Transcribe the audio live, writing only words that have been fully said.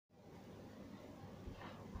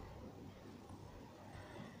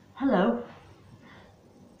Hello,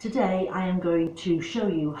 today I am going to show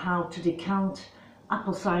you how to decant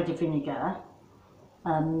apple cider vinegar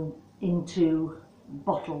into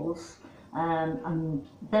bottles, and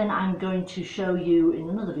then I'm going to show you in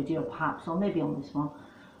another video perhaps, or maybe on this one,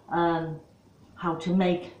 how to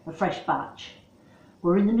make a fresh batch.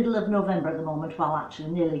 We're in the middle of November at the moment, well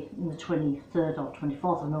actually nearly in the 23rd or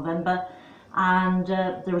 24th of November, and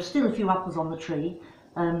there are still a few apples on the tree.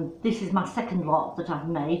 This is my second lot that I've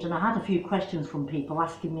made, and I had a few questions from people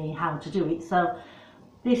asking me how to do it. So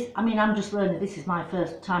this, I'm just learning. This is my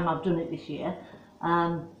first time I've done it this year.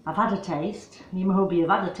 I've had a taste. Me and my hubby have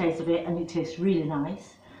had a taste of it, and it tastes really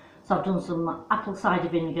nice. So I've done some apple cider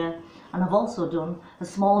vinegar, and I've also done a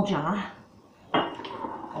small jar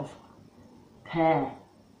of pear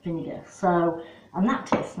vinegar. So, and that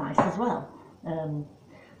tastes nice as well.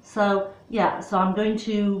 So I'm going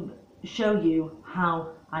to show you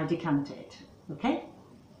how I decant it. Okay.